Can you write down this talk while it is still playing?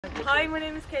Hi, my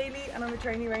name is Kaylee and I'm a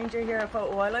trainee ranger here at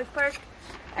Fota Wildlife Park.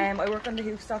 I work on the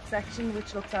hoofstock section,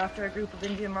 which looks after a group of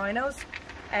Indian rhinos.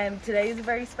 Today is a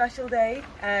very special day.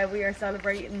 We are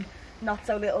celebrating not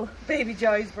so little baby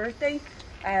Joy's birthday.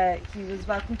 He was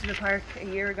welcomed to the park a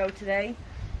year ago today,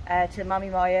 to Mammy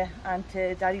Maya and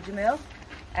to Daddy Jamil.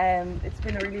 It's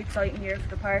been a really exciting year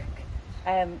for the park.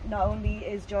 Not only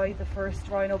is Joy the first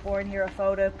rhino born here at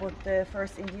Fota, but the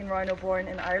first Indian rhino born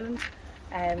in Ireland,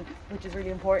 which is really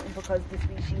important because the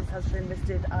species has been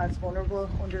listed as vulnerable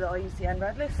under the IUCN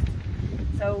Red List.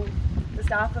 So the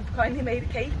staff have kindly made a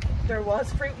cake. There was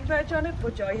fruit and veg on it,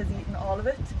 but Joy has eaten all of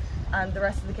it, and the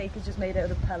rest of the cake is just made out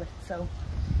of pellets. So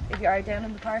if you are down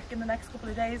in the park in the next couple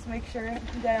of days, make sure to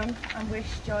come down and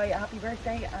wish Joy a happy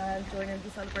birthday and join in the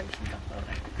celebrations at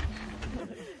Fota.